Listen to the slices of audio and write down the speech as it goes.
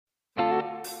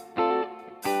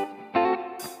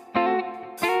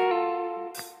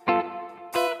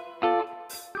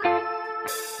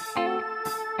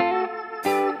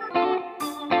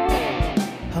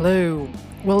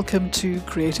welcome to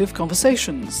Creative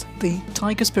Conversations, the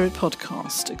Tiger Spirit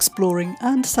podcast exploring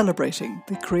and celebrating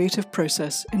the creative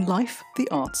process in life, the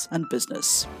arts and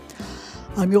business.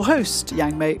 I'm your host,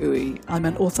 Yang Mei Ui. I'm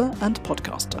an author and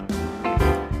podcaster.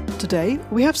 Today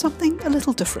we have something a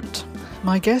little different.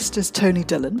 My guest is Tony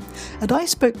Dillon, and I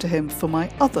spoke to him for my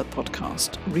other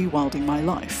podcast, Rewilding My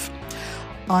Life.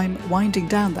 I'm winding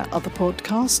down that other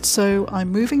podcast, so I'm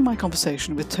moving my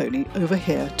conversation with Tony over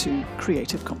here to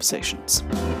Creative Conversations.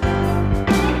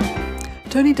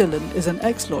 Tony Dillon is an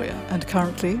ex-lawyer and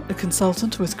currently a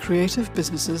consultant with creative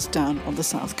businesses down on the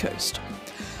South Coast.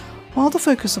 While the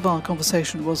focus of our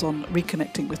conversation was on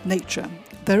reconnecting with nature,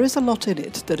 there is a lot in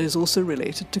it that is also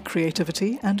related to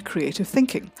creativity and creative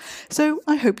thinking. So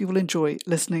I hope you will enjoy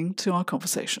listening to our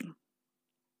conversation.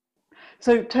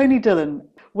 So Tony Dillon,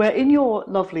 we're in your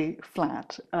lovely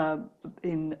flat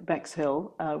in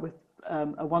Bexhill with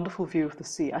a wonderful view of the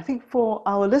sea. I think for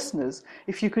our listeners,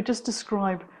 if you could just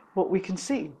describe what we can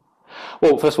see.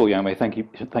 Well, first of all, Yang Mei, thank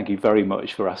you very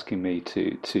much for asking me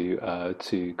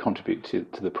to contribute to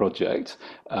the project.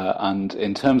 And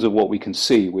in terms of what we can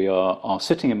see, we are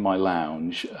sitting in my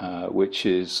lounge, which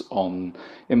is in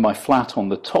my flat on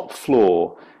the top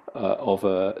floor of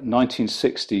a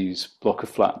 1960s block of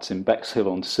flats in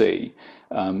Bexhill-on-Sea.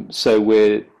 So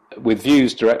we're with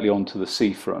views directly onto the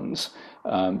seafront.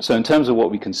 So in terms of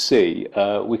what we can see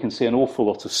an awful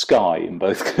lot of sky in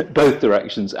both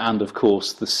directions, and of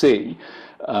course the sea.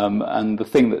 And the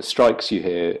thing that strikes you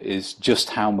here is just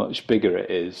how much bigger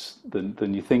it is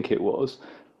than you think it was.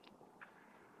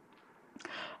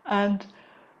 And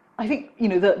I think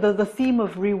the theme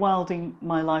of Rewilding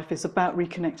My Life is about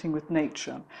reconnecting with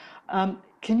nature.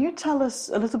 Can you tell us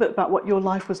a little bit about what your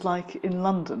life was like in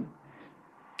London?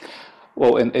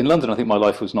 Well, in London, I think my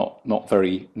life was not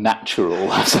very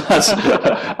natural,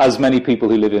 as many people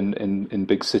who live in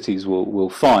big cities will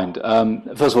find.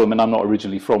 First of all, I'm not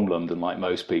originally from London like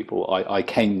most people. I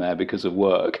came there because of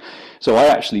work. So I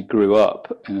actually grew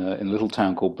up in a little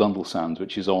town called Blundellsands,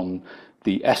 which is on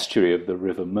the estuary of the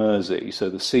River Mersey. So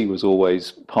the sea was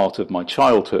always part of my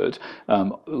childhood.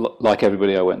 Like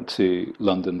everybody, I went to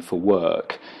London for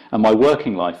work. And my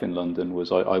working life in London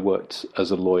was I worked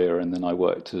as a lawyer, and then I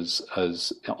worked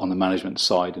as on the management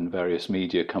side in various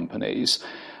media companies.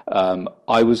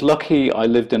 I was lucky. I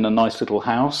lived in a nice little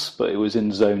house, but it was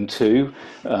in Zone 2,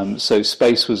 so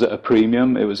space was at a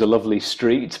premium. It was a lovely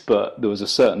street, but there was a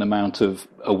certain amount of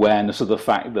awareness of the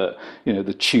fact that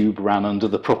the tube ran under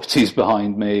the properties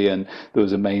behind me, and there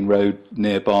was a main road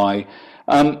nearby.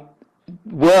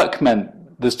 Work meant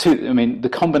there's two. The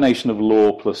combination of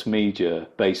law plus media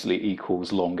basically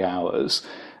equals long hours.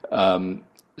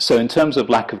 So in terms of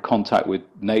lack of contact with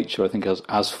nature, I think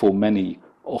as for many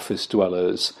office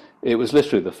dwellers, it was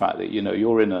literally the fact that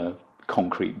you're in a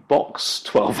concrete box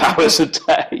 12 hours a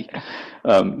day.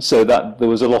 So that there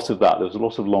was a lot of that. There was a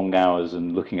lot of long hours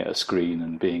and looking at a screen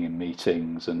and being in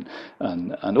meetings and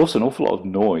also an awful lot of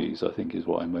noise, I think, is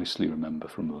what I mostly remember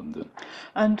from London.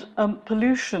 And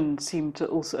pollution seemed to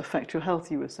also affect your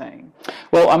health, you were saying.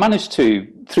 Well, I managed to,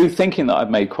 through thinking that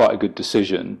I'd made quite a good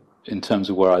decision in terms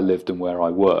of where I lived and where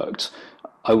I worked,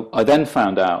 I then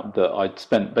found out that I'd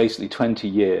spent basically 20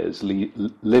 years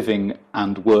living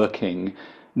and working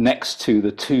next to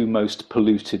the two most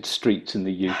polluted streets in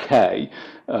the UK,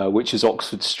 which is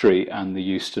Oxford Street and the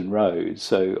Euston Road.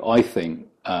 So I think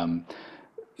I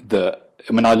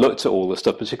looked at all the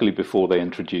stuff, particularly before they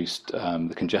introduced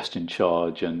the congestion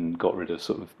charge and got rid of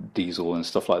sort of diesel and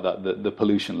stuff like that. The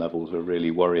pollution levels were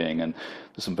really worrying, and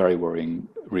there's some very worrying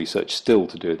research still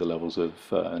to do with the levels of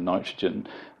nitrogen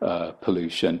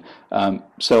pollution.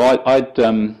 So I'd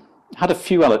had a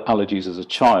few allergies as a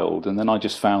child, and then I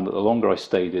just found that the longer I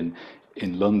stayed in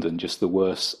London, just the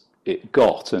worse it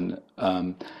got. And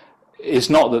it's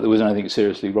not that there was anything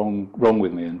seriously wrong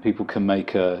with me, and people can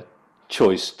make a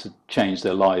choice to change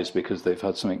their lives because they've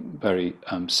had something very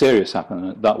serious happen,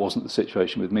 and that wasn't the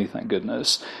situation with me, thank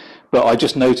goodness. But I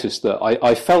just noticed that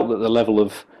I felt that the level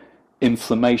of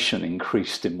inflammation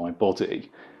increased in my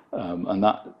body, and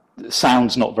that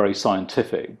sounds not very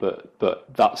scientific, but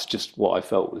that's just what I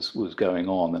felt was going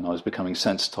on, and I was becoming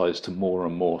sensitized to more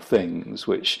and more things,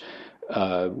 which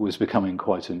was becoming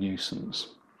quite a nuisance.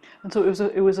 And so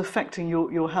it was affecting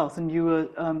your health, and you were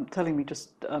telling me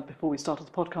just before we started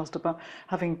the podcast about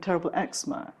having terrible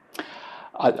eczema.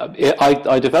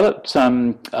 I developed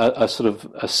a sort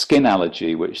of a skin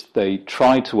allergy, which they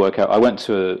tried to work out. I went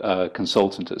to a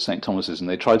consultant at St. Thomas's, and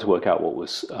they tried to work out what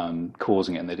was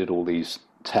causing it, and they did all these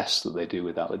tests that they do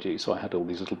with allergy. So I had all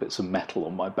these little bits of metal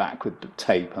on my back with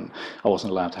tape, and I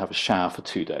wasn't allowed to have a shower for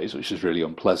 2 days, which was really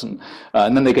unpleasant.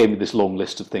 And then they gave me this long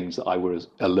list of things that I was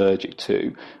allergic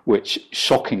to, which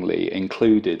shockingly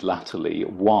included latterly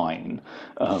wine,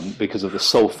 because of the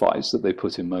sulfites that they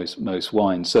put in most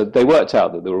wines. So they worked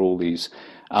out that there were all these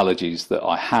allergies that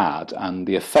I had, and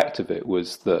the effect of it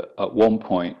was that at one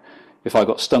point, if I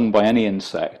got stung by any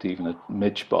insect, even a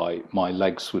midge bite, my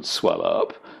legs would swell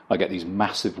up. I get these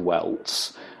massive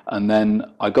welts, and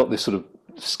then I got this sort of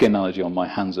skin allergy on my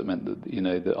hands that meant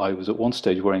that, that I was at one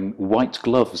stage wearing white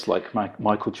gloves like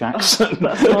Michael Jackson.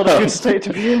 That's not a good state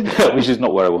to be in. Which is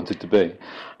not where I wanted to be.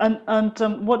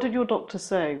 And what did your doctor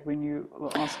say when you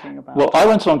were asking about Well, I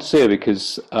went on to see her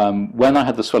because when I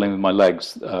had the swelling with my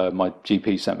legs, my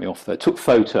GP sent me off there, took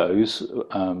photos,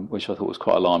 which I thought was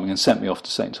quite alarming, and sent me off to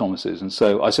St Thomas's. And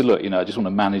so I said, look, I just want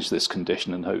to manage this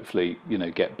condition and hopefully,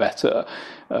 get better.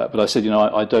 But I said,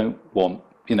 I don't want,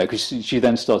 because she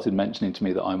then started mentioning to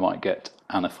me that I might get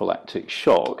anaphylactic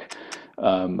shock.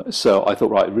 So I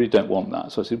thought, right, I really don't want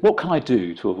that. So I said, what can I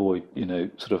do to avoid,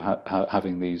 sort of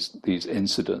having these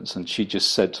incidents? And she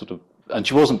just said and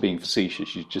she wasn't being facetious,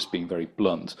 she's just being very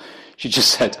blunt. She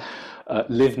just said,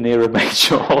 live near a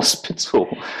major hospital.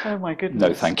 Oh my goodness.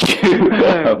 No, thank you.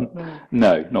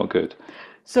 No, not good.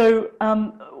 So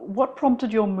what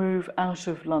prompted your move out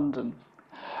of London?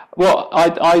 Well,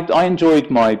 I enjoyed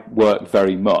my work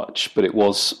very much, but it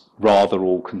was rather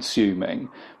all-consuming.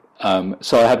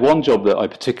 So I had one job that I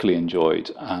particularly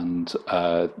enjoyed, and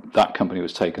that company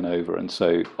was taken over, and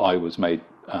so I was made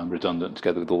redundant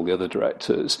together with all the other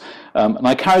directors. And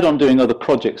I carried on doing other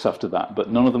projects after that,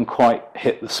 but none of them quite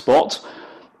hit the spot.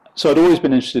 So I'd always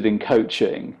been interested in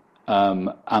coaching,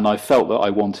 and I felt that I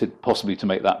wanted possibly to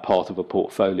make that part of a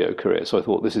portfolio career. So I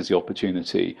thought this is the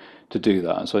opportunity to do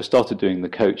that. And so I started doing the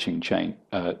coaching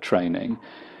training.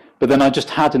 But then I just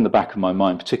had in the back of my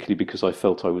mind, particularly because I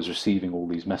felt I was receiving all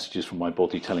these messages from my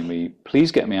body telling me,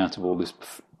 please get me out of all this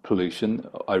pollution.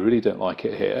 I really don't like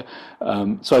it here.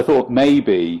 So I thought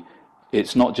maybe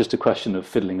it's not just a question of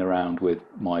fiddling around with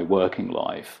my working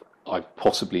life. I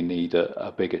possibly need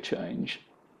a bigger change.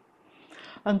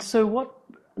 And so what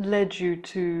led you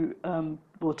to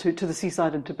the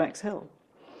seaside and to Bexhill?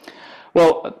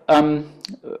 Well, I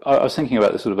was thinking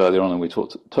about this sort of earlier on, and we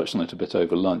touched on it a bit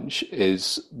over lunch,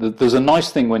 is that there's a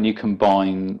nice thing when you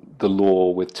combine the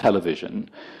law with television,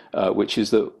 which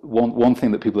is that one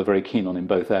thing that people are very keen on in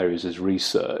both areas is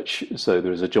research. So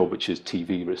there is a job which is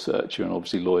TV researcher, and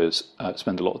obviously lawyers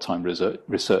spend a lot of time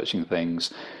researching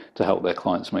things to help their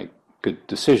clients make good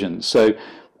decisions. So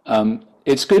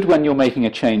it's good when you're making a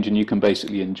change and you can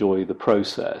basically enjoy the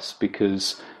process,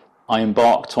 because I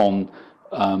embarked on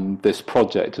this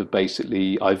project of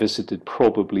basically, I visited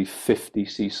probably 50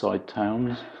 seaside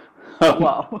towns.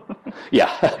 Wow.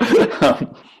 Yeah.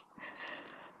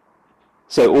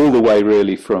 So all the way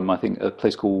really from, I think, a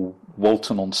place called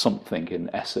Walton-on-something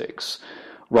in Essex,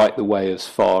 right the way as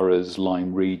far as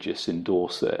Lyme Regis in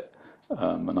Dorset.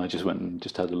 And I just went and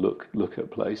just had a look at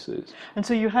places. And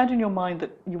so you had in your mind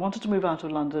that you wanted to move out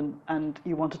of London and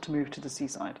you wanted to move to the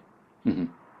seaside. Mm-hmm.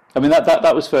 I mean,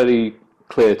 that was fairly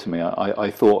clear to me. I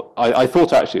thought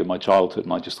actually of my childhood,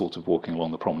 and I just thought of walking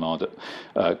along the promenade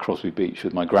at Crosby Beach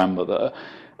with my grandmother.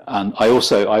 And I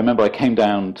remember I came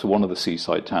down to one of the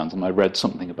seaside towns and I read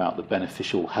something about the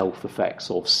beneficial health effects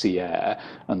of sea air,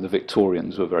 and the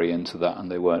Victorians were very into that,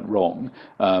 and they weren't wrong.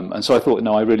 And so I thought,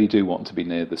 no, I really do want to be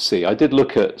near the sea. I did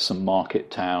look at some market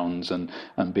towns and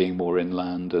being more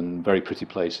inland and very pretty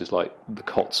places like the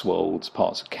Cotswolds,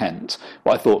 parts of Kent.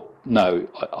 But I thought, no,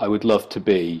 I would love to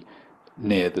be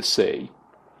near the sea.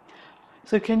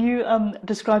 So can you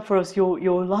describe for us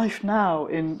your life now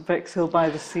in Bexhill by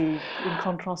the sea in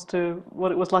contrast to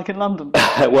what it was like in London?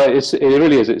 Well, it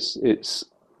really is. It's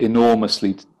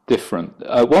enormously different.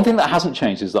 One thing that hasn't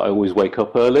changed is that I always wake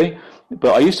up early.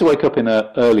 But I used to wake up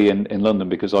early in London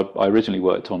because I originally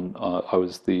worked on. I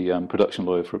was the production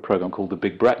lawyer for a program called The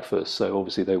Big Breakfast. So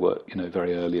obviously they work,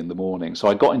 very early in the morning. So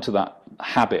I got into that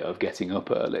habit of getting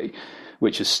up early,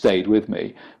 which has stayed with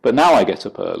me. But now I get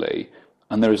up early.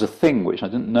 And there is a thing which I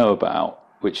didn't know about,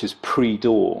 which is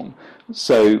pre-dawn.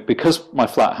 So because my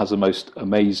flat has the most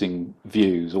amazing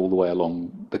views all the way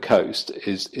along the coast,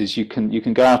 is you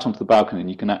can go out onto the balcony and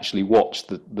you can actually watch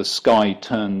the sky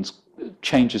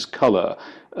changes colour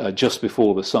just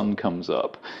before the sun comes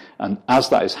up. And as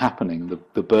that is happening,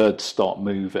 the birds start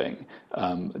moving.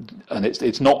 And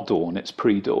it's not dawn, it's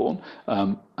pre-dawn.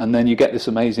 And then you get this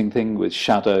amazing thing with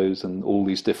shadows and all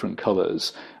these different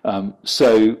colours.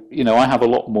 So, I have a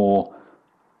lot more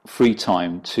free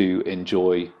time to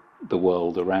enjoy the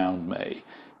world around me.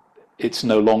 it's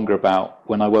no longer about,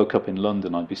 when I woke up in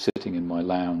London, I'd be sitting in my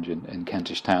lounge in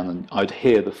Kentish Town and I'd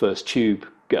hear the first tube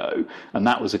go, and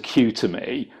that was a cue to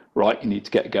me, right, you need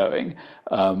to get going.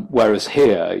 Whereas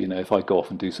here, you know, if I go off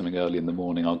and do something early in the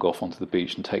morning, I'll go off onto the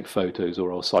beach and take photos,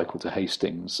 or I'll cycle to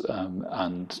Hastings.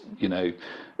 And, you know,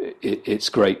 it's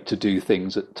great to do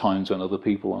things at times when other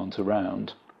people aren't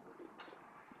around.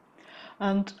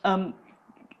 And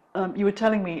you were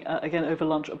telling me, again, over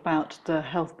lunch, about the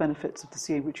health benefits of the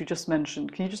sea, which you just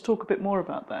mentioned. Can you just talk a bit more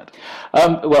about that?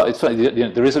 Well, it's funny, you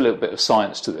know, there is a little bit of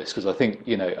science to this, because I think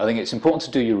it's important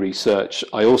to do your research.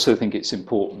 I also think it's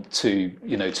important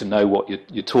to know what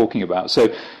you're talking about.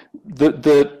 So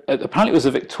apparently it was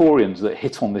the Victorians that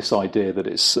hit on this idea that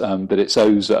it's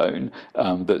ozone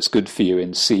that's good for you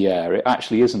in sea air. It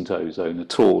actually isn't ozone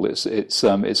at all. It's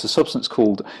a substance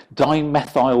called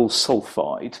dimethyl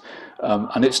sulfide.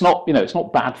 And it's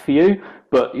not bad for you,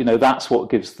 but that's what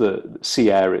gives the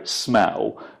sea air its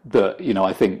smell that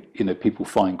I think people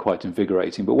find quite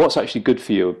invigorating. But what's actually good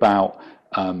for you about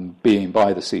being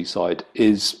by the seaside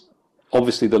is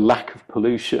obviously the lack of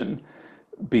pollution,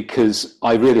 because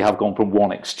I really have gone from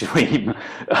one extreme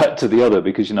to the other,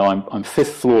 because I'm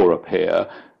fifth floor up here,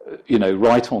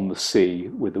 right on the sea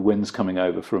with the winds coming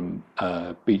over from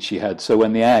Beachy Head. So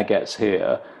when the air gets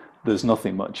here, there's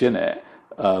nothing much in it.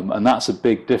 And that's a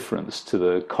big difference to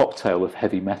the cocktail of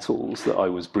heavy metals that I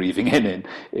was breathing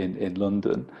in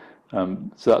London.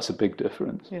 So that's a big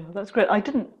difference. Yeah, that's great. I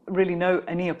didn't really know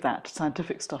any of that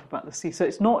scientific stuff about the sea. So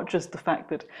it's not just the fact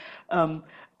that,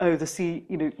 the sea,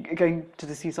 going to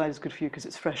the seaside is good for you because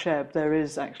it's fresh air. But there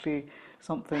is actually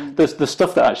something. There's the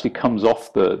stuff that actually comes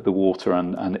off the water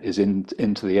and is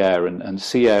into the air. And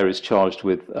sea air is charged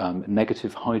with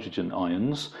negative hydrogen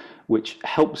ions, which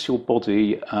helps your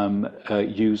body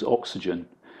use oxygen,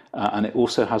 and it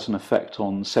also has an effect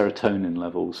on serotonin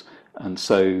levels, and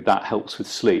so that helps with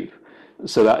sleep.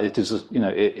 So that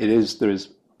there is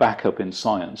backup in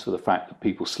science for the fact that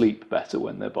people sleep better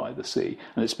when they're by the sea,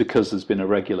 and it's because there's been a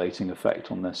regulating effect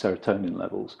on their serotonin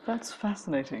levels. That's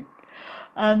fascinating.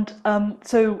 And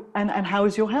so how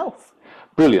is your health?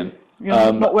 Brilliant.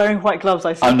 You're not wearing white gloves,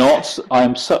 I see. I'm not. I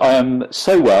am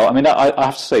so well. I mean, I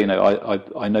have to say,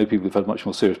 I know people who've had much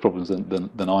more serious problems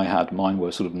than I had. Mine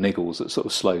were sort of niggles that sort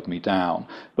of slowed me down.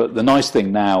 But the nice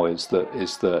thing now is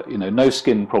that no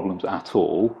skin problems at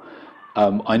all.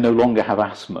 I no longer have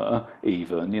asthma.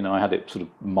 Even I had it sort of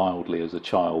mildly as a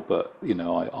child, but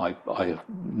I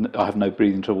have no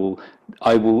breathing trouble.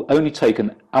 I will only take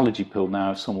an allergy pill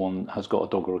now if someone has got a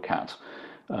dog or a cat.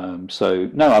 So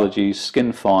no allergies,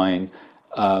 skin fine.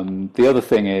 The other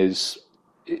thing is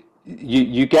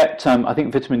you get, I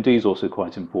think vitamin D is also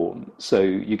quite important. So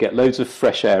you get loads of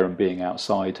fresh air and being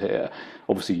outside here.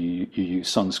 Obviously you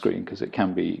use sunscreen because it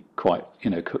can be quite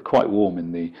warm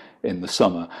in the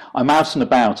summer. I'm out and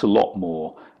about a lot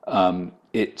more.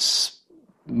 It's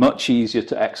much easier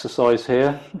to exercise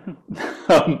here.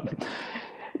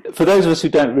 For those of us who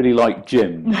don't really like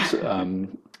gyms,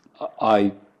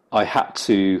 I had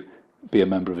to be a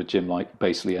member of a gym like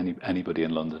basically anybody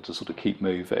in London to sort of keep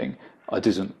moving. I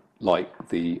didn't like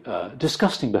the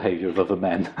disgusting behaviour of other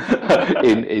men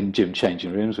in gym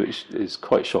changing rooms, which is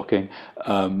quite shocking.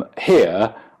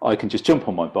 Here, I can just jump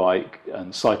on my bike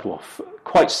and cycle off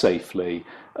quite safely.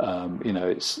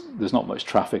 There's not much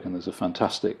traffic and there's a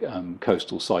fantastic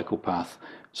coastal cycle path.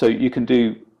 So you can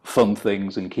do fun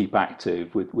things and keep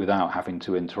active without having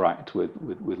to interact with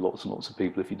lots and lots of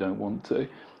people if you don't want to.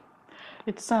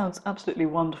 It sounds absolutely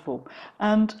wonderful.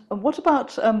 And what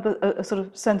about a sort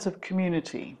of sense of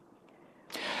community?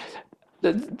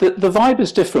 The vibe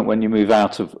is different when you move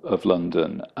out of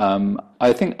London.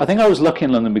 I think I was lucky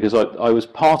in London because I was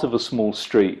part of a small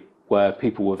street where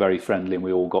people were very friendly and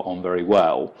we all got on very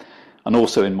well. And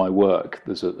also in my work,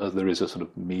 there is a sort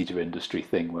of media industry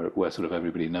thing where sort of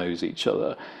everybody knows each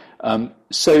other.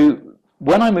 So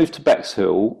when I moved to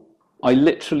Bexhill, I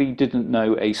literally didn't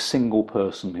know a single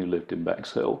person who lived in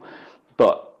Bexhill,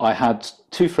 but I had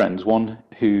two friends, one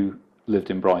who lived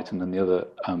in Brighton and the other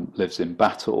lives in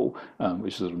Battle,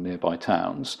 which is sort of nearby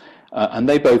towns, and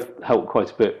they both helped quite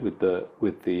a bit with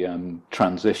the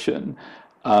transition.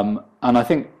 And I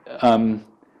think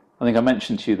I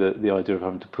mentioned to you the idea of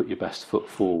having to put your best foot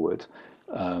forward.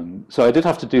 So I did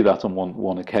have to do that on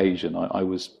one occasion. I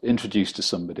was introduced to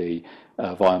somebody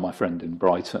via my friend in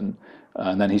Brighton,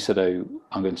 and then he said, "Oh,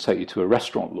 I'm going to take you to a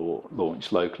restaurant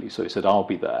launch locally." So he said, "I'll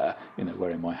be there,"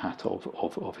 wearing my hat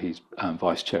of his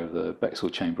vice chair of the Bexhill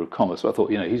Chamber of Commerce. So I thought,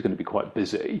 he's going to be quite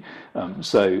busy,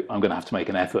 so I'm going to have to make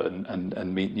an effort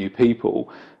and meet new people.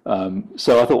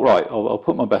 So I thought, right, I'll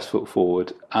put my best foot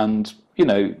forward, and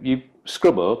you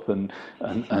scrub up and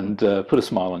put a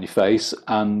smile on your face.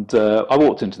 And I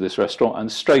walked into this restaurant,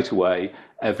 and straight away,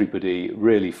 everybody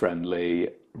really friendly,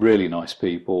 really nice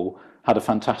people, had a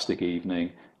fantastic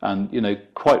evening, and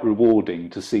quite rewarding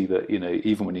to see that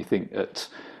even when you think at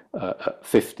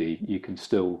 50, you can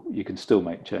still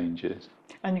make changes.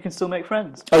 And you can still make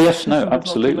friends. Oh yes, no,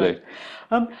 absolutely.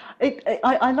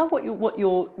 I love what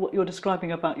you're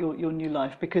describing about your new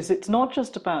life, because it's not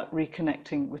just about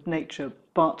reconnecting with nature,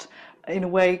 but in a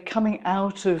way coming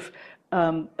out of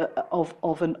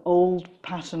an old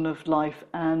pattern of life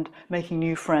and making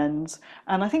new friends.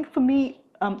 And I think for me,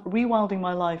 rewilding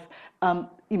my life, the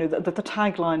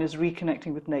tagline is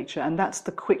reconnecting with nature, and that's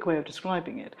the quick way of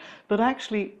describing it. But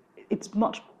actually, it's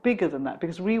much bigger than that,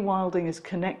 because rewilding is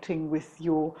connecting with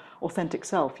your authentic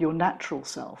self, your natural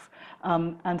self.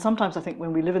 And sometimes I think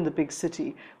when we live in the big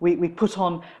city, we put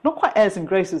on, not quite airs and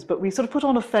graces, but we sort of put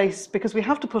on a face, because we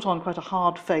have to put on quite a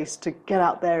hard face to get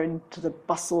out there into the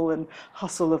bustle and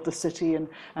hustle of the city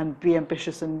and be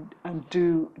ambitious and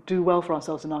do well for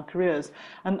ourselves in our careers.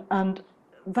 And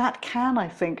that can, I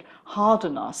think,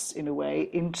 harden us in a way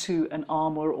into an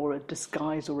armor or a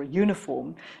disguise or a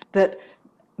uniform that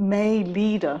may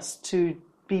lead us to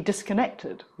be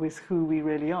disconnected with who we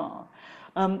really are.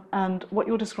 And what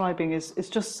you're describing is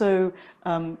just so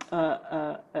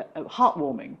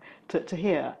heartwarming to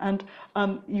hear. And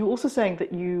you're also saying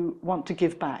that you want to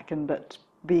give back, and that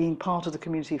being part of the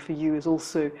community for you is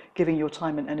also giving your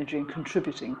time and energy and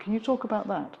contributing. Can you talk about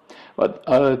that? Well,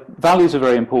 values are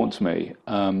very important to me.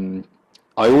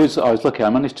 I was lucky. I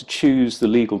managed to choose the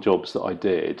legal jobs that I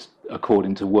did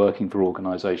according to working for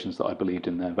organisations that I believed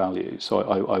in their values. So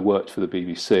I worked for the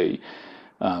BBC.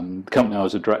 The company I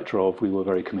was a director of, we were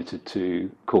very committed to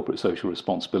corporate social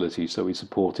responsibility, so we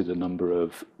supported a number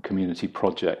of community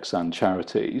projects and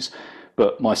charities.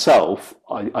 But myself,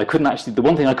 I couldn't actually, the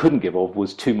one thing I couldn't give of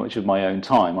was too much of my own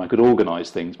time. I could organise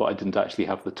things, but I didn't actually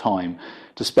have the time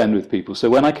to spend with people. So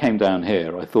when I came down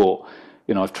here, I thought,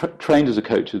 I've trained as a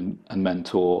coach and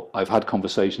mentor. I've had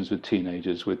conversations with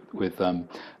teenagers, with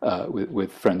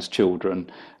friends' children,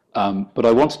 but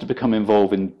I wanted to become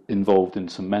involved in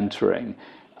some mentoring.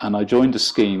 And I joined a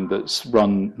scheme that's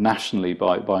run nationally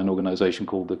by an organisation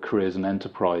called the Careers and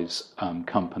Enterprise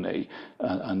Company.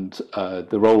 And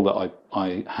the role that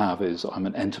I have is I'm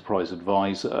an enterprise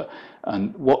advisor.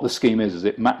 And what the scheme is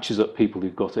it matches up people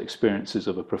who've got experiences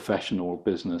of a profession or a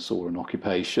business or an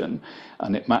occupation,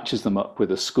 and it matches them up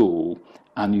with a school,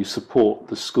 and you support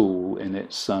the school in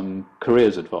its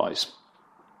careers advice.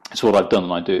 So what I've done,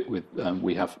 and I do it with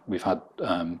we've had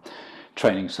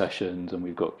training sessions, and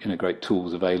we've got great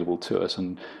tools available to us.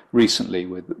 And recently,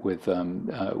 with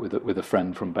a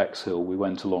friend from Bexhill, we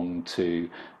went along to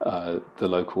the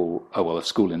local a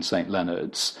school in St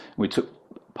Leonard's. We took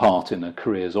part in a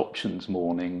careers options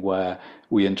morning where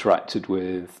we interacted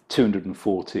with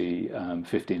 240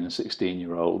 15 and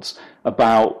 16-year-olds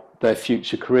about their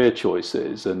future career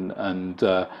choices, and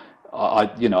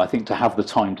I think to have the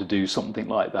time to do something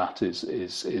like that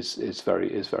is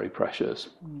very precious.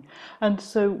 And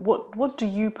so, what do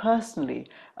you personally,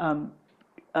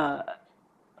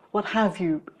 what have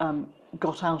you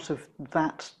got out of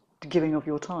that giving of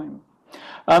your time?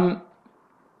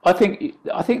 I think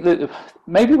that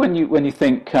maybe when you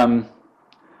think,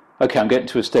 okay, I'm getting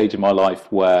to a stage in my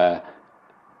life where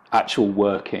actual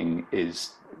working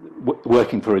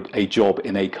for a job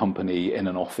in a company, in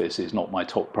an office, is not my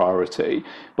top priority,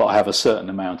 but I have a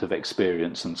certain amount of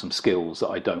experience and some skills that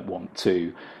I don't want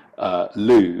to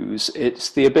lose. It's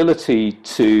the ability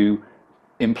to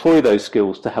employ those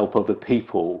skills to help other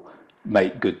people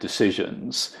make good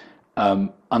decisions.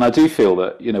 And I do feel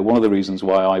that, one of the reasons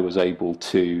why I was able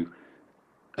to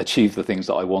achieve the things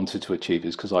that I wanted to achieve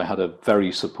is because I had a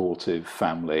very supportive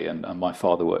family, and my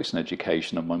father works in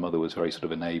education, and my mother was very sort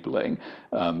of enabling.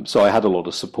 So I had a lot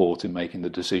of support in making the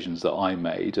decisions that I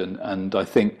made, and I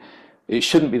think it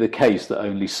shouldn't be the case that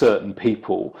only certain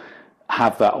people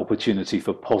have that opportunity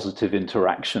for positive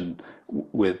interaction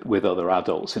with other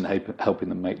adults in helping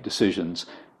them make decisions.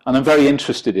 And I'm very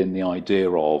interested in the idea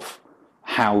of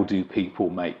how do people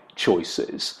make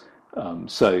choices.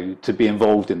 So to be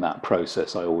involved in that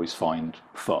process, I always find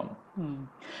fun.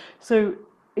 So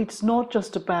it's not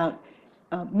just about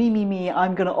me.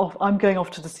 I'm going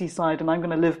off to the seaside, and I'm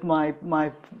going to live my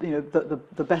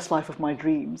the best life of my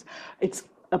dreams. It's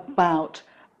about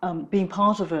being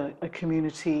part of a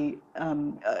community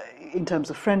in terms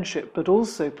of friendship, but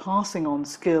also passing on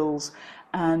skills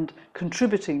and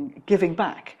contributing, giving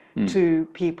back to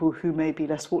people who may be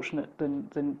less fortunate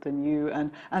than you,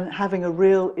 and having a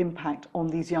real impact on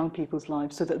these young people's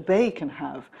lives so that they can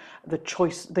have the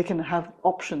choice, they can have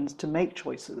options to make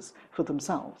choices for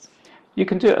themselves. You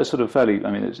can do it as sort of fairly,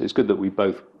 I mean, it's good that we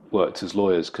both worked as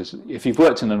lawyers, because if you've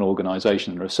worked in an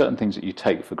organisation, there are certain things that you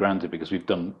take for granted because we've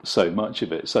done so much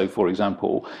of it. So, for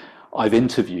example, I've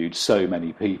interviewed so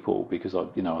many people because I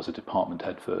was a department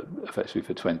head effectively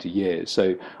for 20 years.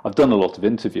 So I've done a lot of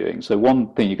interviewing. So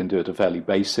one thing you can do at a fairly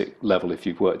basic level if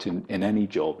you've worked in any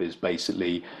job is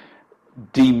basically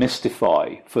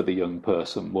demystify for the young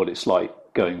person what it's like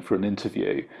going for an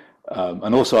interview.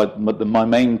 And also my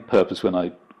main purpose when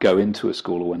I go into a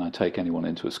school or when I take anyone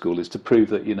into a school is to prove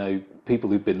that, people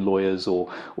who've been lawyers or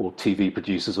TV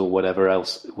producers or whatever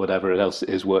else it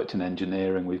is, worked in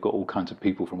engineering, we've got all kinds of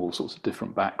people from all sorts of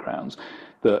different backgrounds,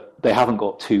 that they haven't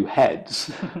got two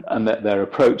heads and that they're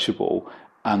approachable.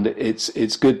 And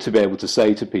it's good to be able to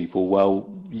say to people, well,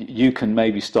 you can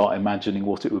maybe start imagining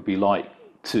what it would be like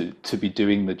to be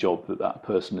doing the job that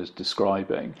person is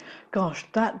describing. Gosh,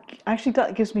 that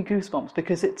gives me goosebumps,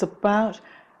 because it's about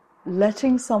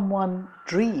letting someone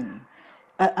dream,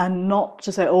 and not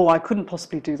to say, oh, I couldn't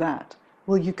possibly do that.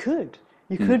 Well, you could.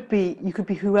 You could be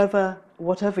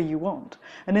whatever you want.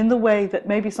 And in the way that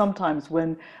maybe sometimes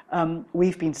when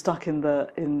we've been stuck in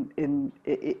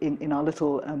our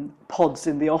little pods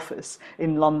in the office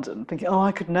in London, thinking, oh,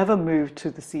 I could never move to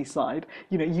the seaside.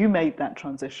 You made that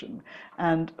transition.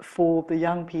 And for the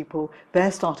young people,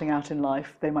 they're starting out in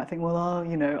life. They might think, well,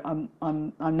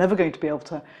 I'm never going to be able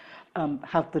to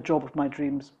have the job of my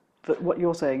dreams. But what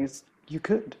you're saying is you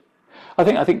could. I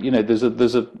think I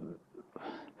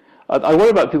worry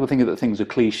about people thinking that things are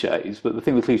cliches, but the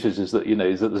thing with cliches is that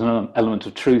is that there's an element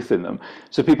of truth in them.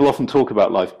 So people often talk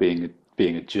about life being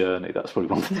a journey. That's probably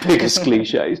one of the biggest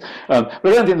cliches. But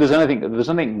I don't think there's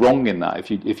anything wrong in that.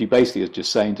 If you basically are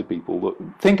just saying to people,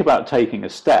 look, think about taking a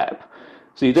step.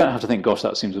 So you don't have to think, gosh,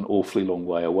 that seems an awfully long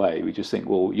way away. We just think,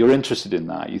 well, you're interested in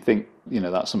that. You think,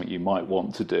 that's something you might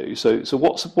want to do. So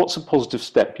what's a positive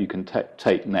step you can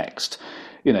take next?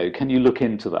 Can you look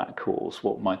into that course?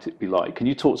 What might it be like? Can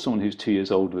you talk to someone who's 2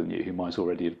 years older than you, who might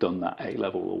already have done that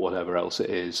A-level or whatever else it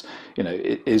is?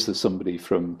 Is there somebody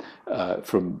from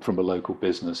a local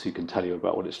business who can tell you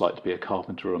about what it's like to be a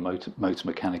carpenter or a motor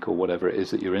mechanic or whatever it is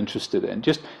that you're interested in?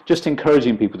 Just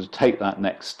encouraging people to take that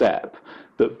next step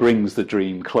that brings the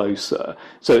dream closer,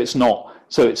 so it's not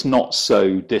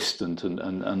so distant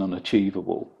and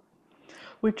unachievable.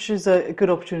 Which is a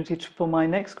good opportunity for my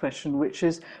next question, which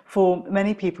is for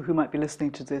many people who might be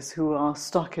listening to this, who are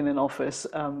stuck in an office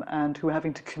and who are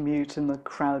having to commute in the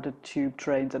crowded tube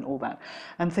trains and all that,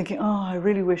 and thinking, oh, I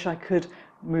really wish I could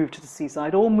move to the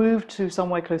seaside or move to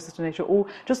somewhere closer to nature or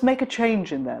just make a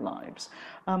change in their lives.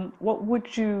 What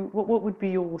would be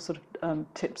your sort of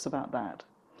tips about that?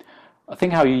 I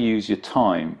think how you use your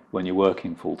time when you're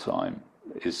working full time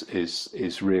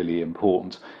is really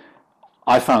important.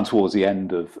 I found towards the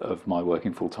end of my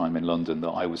working full time in London that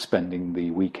I was spending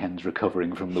the weekends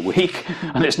recovering from the week,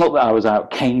 and it's not that I was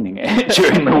out caning it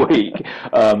during the week.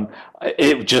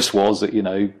 It just was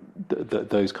that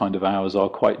those kind of hours are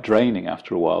quite draining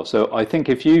after a while. So I think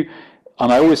and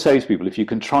I always say to people, if you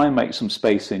can try and make some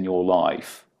space in your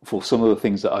life for some of the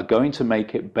things that are going to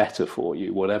make it better for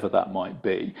you, whatever that might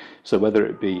be. So whether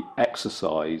it be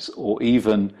exercise or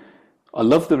even, I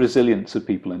love the resilience of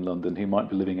people in London who might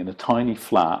be living in a tiny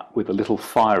flat with a little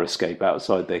fire escape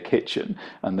outside their kitchen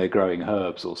and they're growing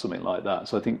herbs or something like that.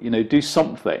 So I think, do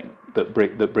something that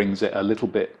brings it a little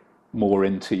bit more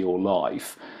into your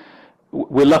life.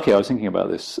 We're lucky, I was thinking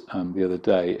about this the other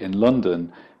day, in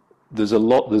London, there's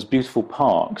beautiful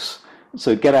parks.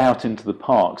 So get out into the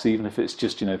parks, even if it's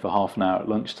just, for half an hour at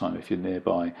lunchtime if you're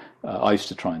nearby. I used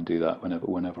to try and do that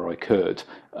whenever I could,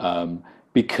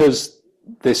 because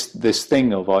this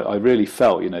thing of I really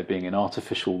felt, being in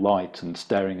artificial light and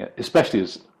staring at, especially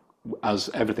as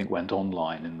everything went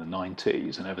online in the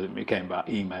 90s and everything became about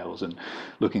emails and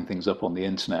looking things up on the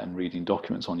internet and reading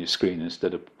documents on your screen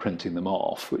instead of printing them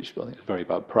off, which I think is very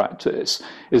bad practice,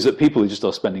 is that people just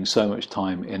are spending so much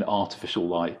time in artificial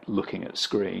light looking at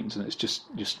screens, and it's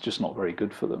just not very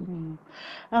good for them.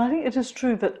 And I think it is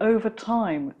true that over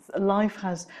time, life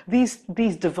has these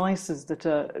devices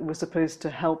that were supposed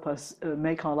to help us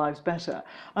make our lives better.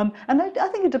 And I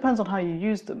think it depends on how you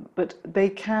use them, but they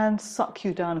can suck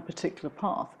you down a particular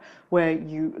path where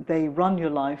they run your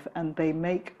life and they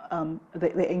make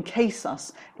they encase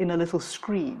us in a little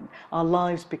screen. Our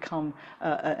lives become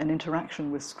an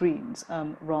interaction with screens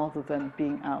rather than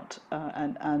being out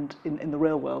and in the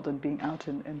real world and being out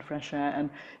in fresh air and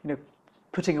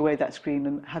putting away that screen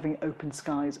and having open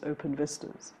skies, open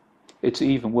vistas. it's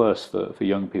even worse for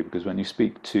young people, because when you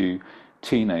speak to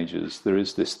teenagers, there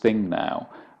is this thing now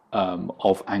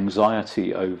of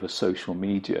anxiety over social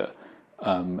media.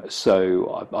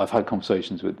 So I've had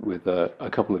conversations with a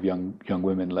couple of young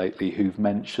women lately who've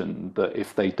mentioned that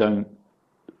if they don't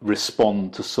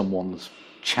respond to someone's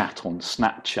chat on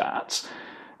Snapchat,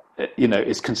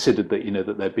 it's considered that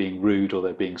that they're being rude or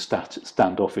they're being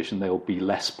standoffish, and they'll be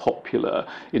less popular.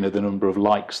 The number of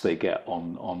likes they get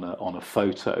on a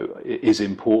photo is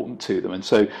important to them, and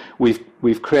so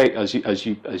we've created,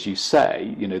 as you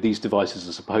say, these devices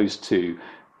are supposed to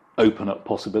open up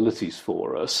possibilities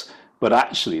for us, but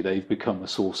actually they've become a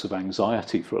source of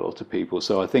anxiety for a lot of people.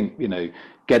 So I think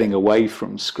getting away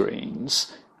from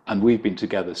screens. And we've been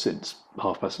together since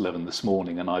 11:30 this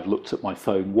morning, and I've looked at my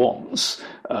phone once,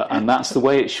 and that's the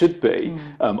way it should be.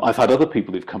 I've had other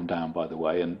people who've come down, by the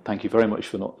way, and thank you very much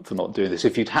for not doing this.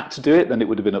 If you'd had to do it, then it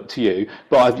would have been up to you.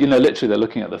 But literally, they're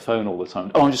looking at their phone all the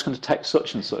time. Oh, I'm just going to text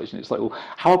such and such, and it's like, well,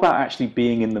 how about actually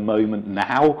being in the moment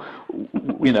now?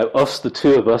 Us, the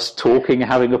two of us, talking,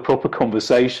 having a proper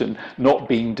conversation, not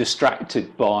being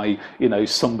distracted by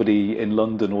somebody in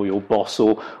London or your boss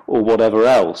or whatever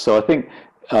else. So I think.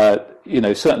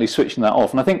 Certainly switching that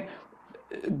off. And I think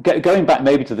going back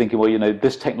maybe to thinking, well,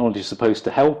 this technology is supposed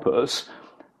to help us.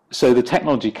 So the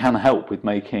technology can help with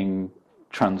making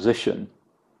transition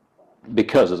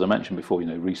because, as I mentioned before,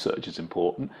 research is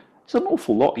important. It's an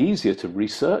awful lot easier to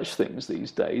research things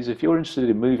these days. If you're interested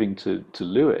in moving to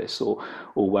Lewes or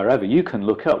wherever, you can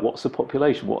look up what's the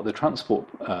population, what are the transport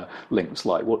links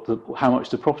like, how much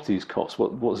do properties cost,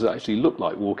 what does it actually look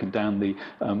like walking down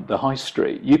the high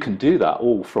street. You can do that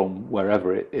all from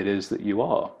wherever it is that you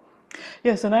are.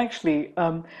 Yes, and actually,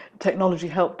 technology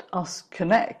helped us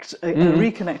connect and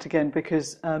reconnect again,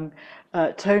 because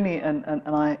Tony and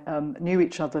I knew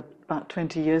each other about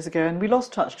 20 years ago, and we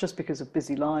lost touch just because of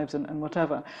busy lives and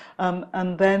whatever.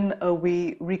 And then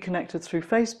we reconnected through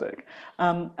Facebook.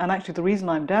 And actually, the reason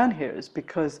I'm down here is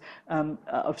because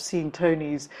of seeing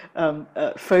Tony's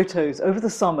photos over the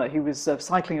summer. He was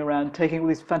cycling around, taking all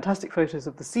these fantastic photos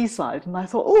of the seaside, and I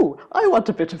thought, oh, I want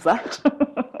a bit of that.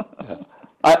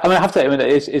 I have to say,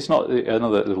 it's not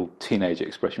another little teenage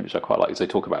expression which I quite like. Is they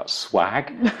talk about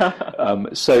swag.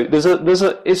 So there's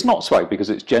a. It's not swag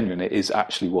because it's genuine. It is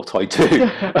actually what I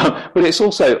do. But it's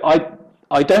also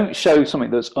I don't show something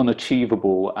that's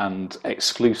unachievable and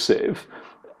exclusive.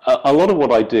 A lot of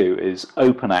what I do is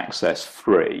open access,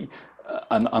 free.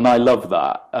 And I love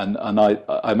that, and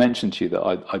I mentioned to you that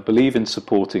I believe in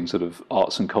supporting sort of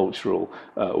arts and cultural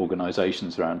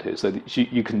organisations around here. So that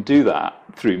you can do that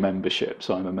through membership.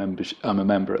 So I'm a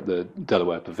member at the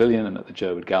Delaware Pavilion and at the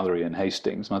Jerwood Gallery in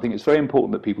Hastings, and I think it's very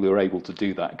important that people who are able to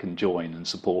do that can join and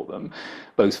support them,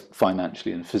 both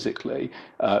financially and physically,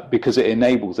 because it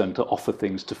enables them to offer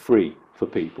things to free for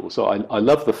people. So I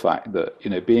love the fact that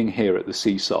being here at the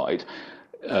seaside.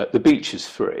 The beach is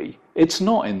free. It's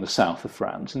not in the south of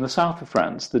France. In the south of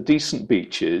France, the decent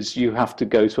beaches, you have to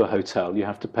go to a hotel. You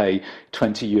have to pay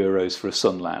 €20 for a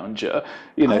sun lounger.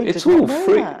 It's all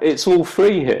free. It's all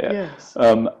free here. Yes.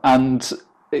 And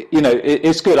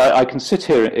it's good. I can sit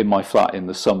here in my flat in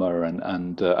the summer,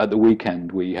 and at the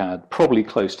weekend we had probably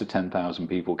close to 10,000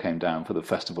 people came down for the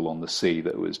Festival on the Sea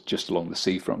that was just along the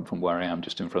seafront from where I am,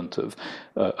 just in front of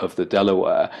the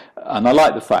Delaware. And I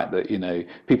like the fact that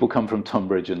people come from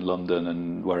Tunbridge and London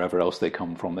and wherever else they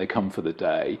come from. They come for the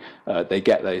day. They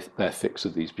get their fix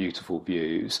of these beautiful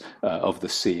views of the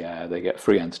sea air. They get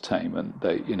free entertainment.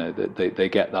 They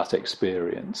get that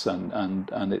experience, and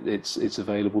it's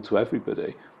available to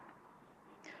everybody.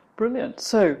 Brilliant.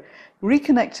 So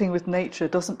reconnecting with nature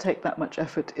doesn't take that much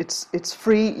effort. It's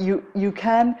free. You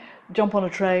can jump on a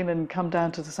train and come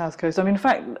down to the south coast. In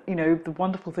fact, the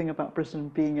wonderful thing about Britain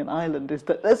being an island is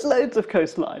that there's loads of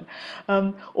coastline.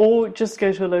 Or just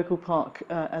go to a local park,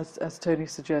 as Tony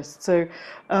suggests. So,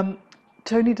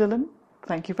 Tony Dillon,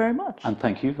 thank you very much. And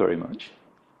thank you very much.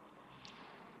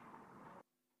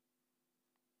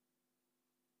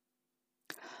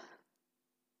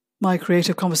 My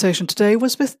creative conversation today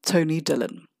was with Tony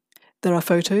Dillon. There are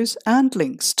photos and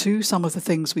links to some of the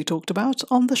things we talked about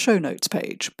on the show notes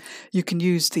page. You can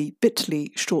use the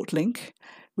bit.ly short link,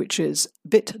 which is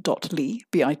bit.ly,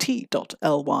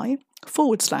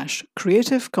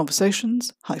 bit.ly/creative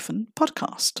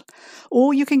conversations-podcast.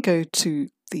 Or you can go to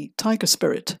the Tiger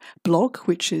Spirit blog,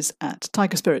 which is at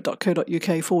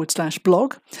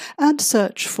tigerspirit.co.uk/blog, and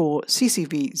search for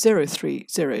CCV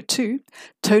 0302,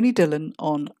 Tony Dillon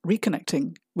on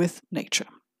Reconnecting with Nature.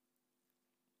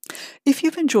 If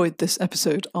you've enjoyed this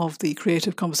episode of the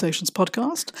Creative Conversations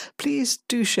podcast, please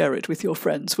do share it with your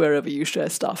friends wherever you share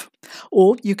stuff.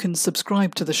 Or you can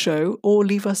subscribe to the show or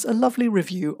leave us a lovely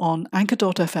review on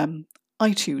Anchor.fm,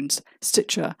 iTunes,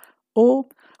 Stitcher, or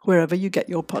wherever you get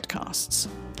your podcasts.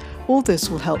 All this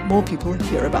will help more people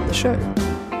hear about the show.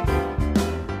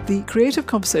 The Creative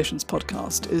Conversations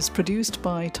podcast is produced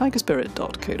by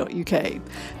tigerspirit.co.uk.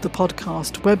 The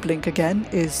podcast web link again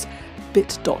is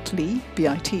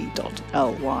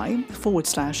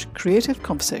bit.ly/Creative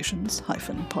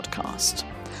Conversations-podcast.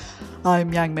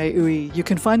 I'm Yang Mei Ui. You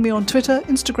can find me on Twitter,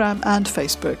 Instagram and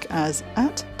Facebook as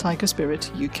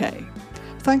 @TigerSpiritUK.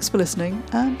 Thanks for listening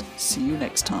and see you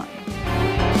next time.